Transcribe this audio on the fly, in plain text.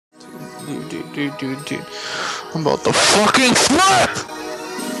Dude. I'm about to fucking flip!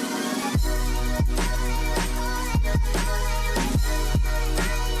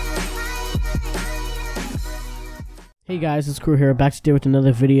 Hey guys, it's Crew here, back today with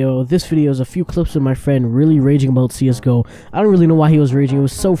another video. This video is a few clips of my friend really raging about CSGO. I don't really know why he was raging, it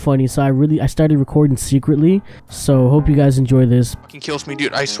was so funny, so I started recording secretly. So, hope you guys enjoy this. Fucking kills me,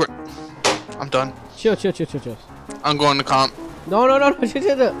 dude, I swear. I'm done. Chill. I'm going to comp. No,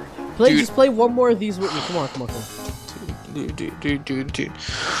 chill. Just play one more of these with me, come on. Dude.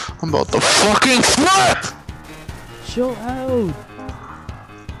 I'm about to fucking flip! Chill out.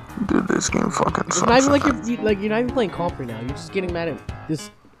 Dude, this game fucking sucks. It's not even like you're not even playing comp right now. You're just getting mad at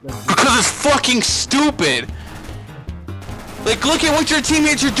this. Because it's fucking stupid. Like, look at what your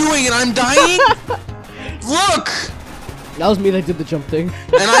teammates are doing, and I'm dying. Look. That was me that did the jump thing.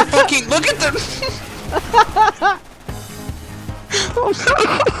 And I fucking look at the.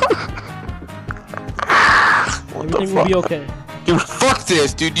 Everything will be okay. Dude, fuck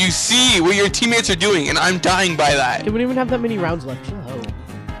this, dude. You see what your teammates are doing, and I'm dying by that. They wouldn't even have that many rounds left. Chill out.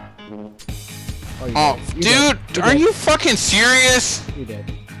 Oh, dude, are you fucking serious? You're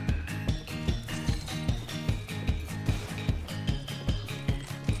dead.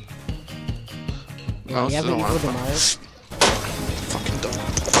 No, you haven't even denied. Fucking dumb.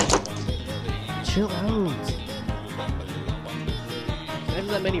 Chill out. Not even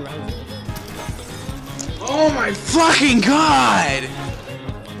that many rounds left. Oh my fucking god!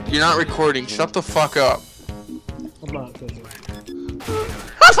 You're not recording. Shut the fuck up. I'm not joking.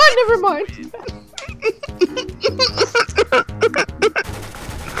 Never mind.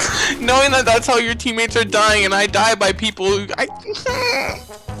 Knowing that that's how your teammates are dying, and I die by people who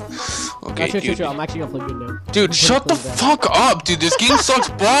Okay, chill. I'm actually gonna play good now. Dude, shut the fuck up, dude. This game sucks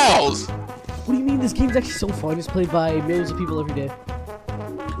balls. What do you mean? This game's actually so fun. It's played by millions of people every day.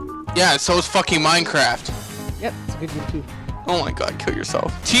 Yeah, so is fucking Minecraft. Yep, it's a good game too. Oh my god, kill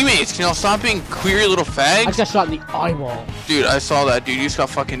yourself. Teammates, can y'all stop being queer little fags? I just got shot in the eyeball. Dude, I saw that, dude. You just got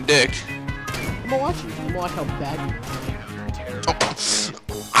fucking dicked. I'm gonna watch you. I'm gonna watch how bad you are. Oh.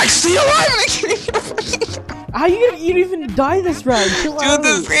 I see you alive and I can't even get a fucking... How you didn't even die this round? Chill out. Dude,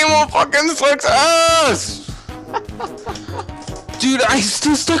 this game will fucking sucks ass! Dude, I'm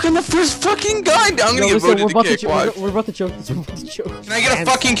still stuck on the first fucking guy. I'm gonna get voted to kick, watch. We're about to choke this. Can I get a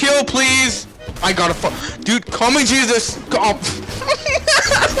fucking kill, please? I got a Dude, call me Jesus! Oh,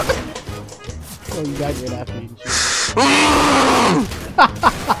 oh you guys are after you.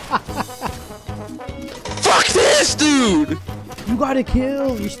 Fuck this, dude! You got a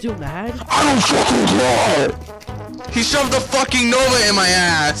kill. You're still mad? I don't fucking care! He shoved the fucking Nova in my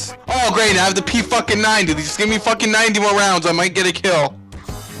ass! Oh great, I have the P fucking 90. Just give me fucking 90 more rounds, I might get a kill.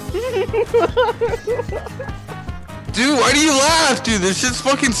 Dude, why do you laugh, dude? This shit's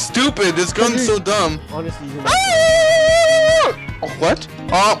fucking stupid. This gun's so dumb. Honestly, you're Oh, what?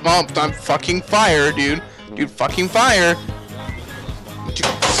 Oh, I'm fucking fire, dude. Dude, fucking fire. Dude.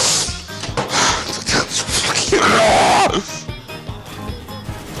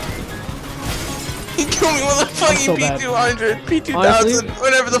 He killed me with a fucking P200, P2000,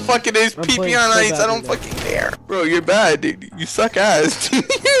 whatever the fuck it is, PP on ice, I don't fucking care. Bro, you're bad, dude. You suck ass. You're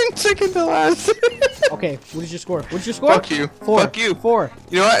in second to last. Okay, what is your score? What's your score? Fuck you. 4. Fuck you. 4.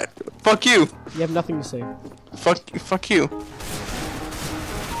 You know what? Fuck you. You have nothing to say. Fuck you.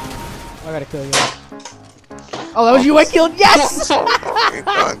 I gotta kill you. Oh, that was you I killed. Yes! Oh my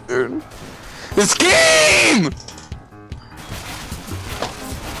god, dude. This game!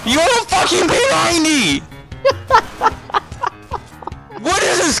 You have a fucking P90! What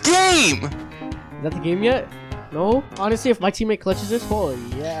is this game? Is that the game yet? No? Honestly, if my teammate clutches this, holy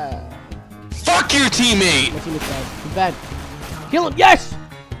yeah. Fuck your teammate! My teammate's bad. He's bad. Kill him! Yes!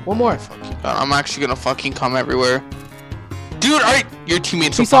 One more. I'm actually gonna fucking come everywhere. Dude, your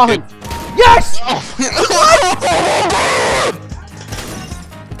teammates are saw fucking... him. Yes! Oh.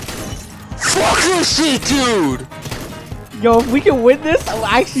 Fuck this shit, dude! Yo, if we can win this, I'll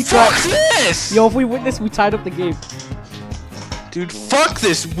actually try. Fuck this! Yo, if we win this, we tied up the game. Dude, fuck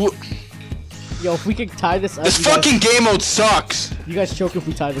this! Yo, if we can tie this up. This fucking game mode sucks! You guys choke if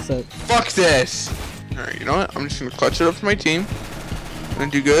we tie this up. Fuck this! Alright, you know what? I'm just gonna clutch it up for my team. I'm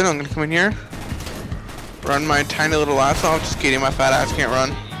gonna do good. I'm gonna come in here. Run my tiny little ass off. Just kidding, my fat ass can't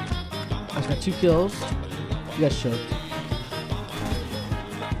run. I've got 2 kills. You guys choked.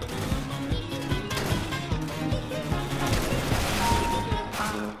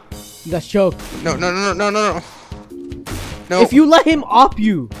 You guys choked. No. No. If you let him op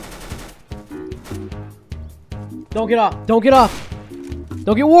you. Don't get off. Don't get off.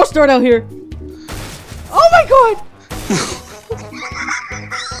 Don't get war start out here. Oh my god.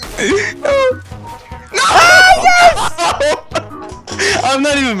 No! Ah, yes! I'm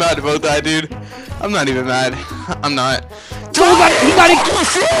not even mad about that, dude. I'm not even mad. I'm not. He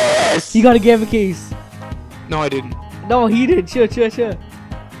got a gamma case. No, I didn't. No, he did. Sure.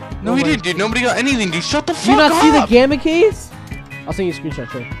 No, he didn't, dude. Nobody got anything, dude. Shut the fuck up. Do you not see the gamma case? I'll send you a screenshot,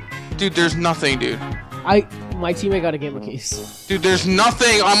 sure. Dude, there's nothing, dude. My teammate got a gamma case. Dude, there's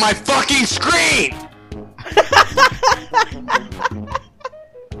nothing on my fucking screen!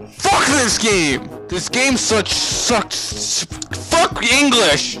 Fuck this game! This game sucks. Fuck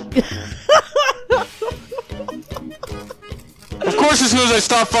English! Of course, as soon as I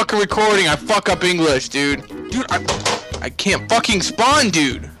stop fucking recording, I fuck up English, dude. Dude, I can't fucking spawn,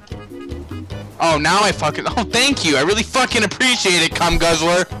 dude. Oh, now I fucking... Oh, thank you. I really fucking appreciate it, cum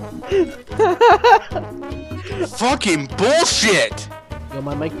guzzler. Fucking bullshit. Yo,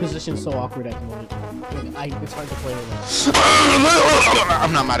 my mic position's so awkward at the moment. It's hard to play right now.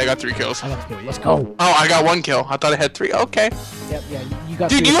 I'm not mad. I got 3 kills. I got 3. Let's go. Oh, I got 1 kill. I thought I had 3. Okay. Yep, yeah, you got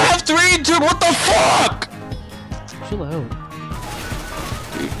 3. Dude, you have 3? Dude, what the fuck? Chill out.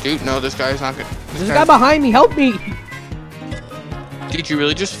 Dude, no, this guy's not good. There's a guy behind me. Help me. Did you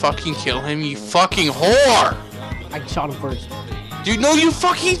really just fucking kill him, you fucking whore? I shot him first. Dude, no, you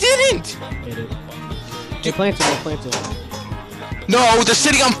fucking didn't! They did. They planted. No, they're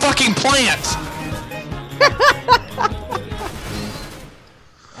sitting on fucking plants!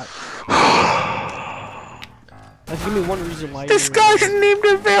 That's give me one reason why. This guy's named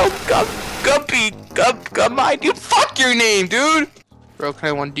a veiled guppy. Dude, fuck your name, dude! Bro, can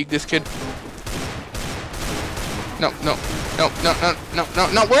I one dig this kid? No.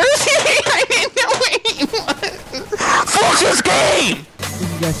 Where is he? I didn't know where he was. Fuck this game!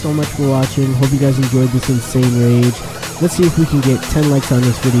 Thank you guys so much for watching. Hope you guys enjoyed this insane rage. Let's see if we can get 10 likes on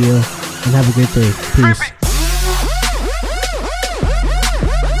this video. And have a great day. Peace.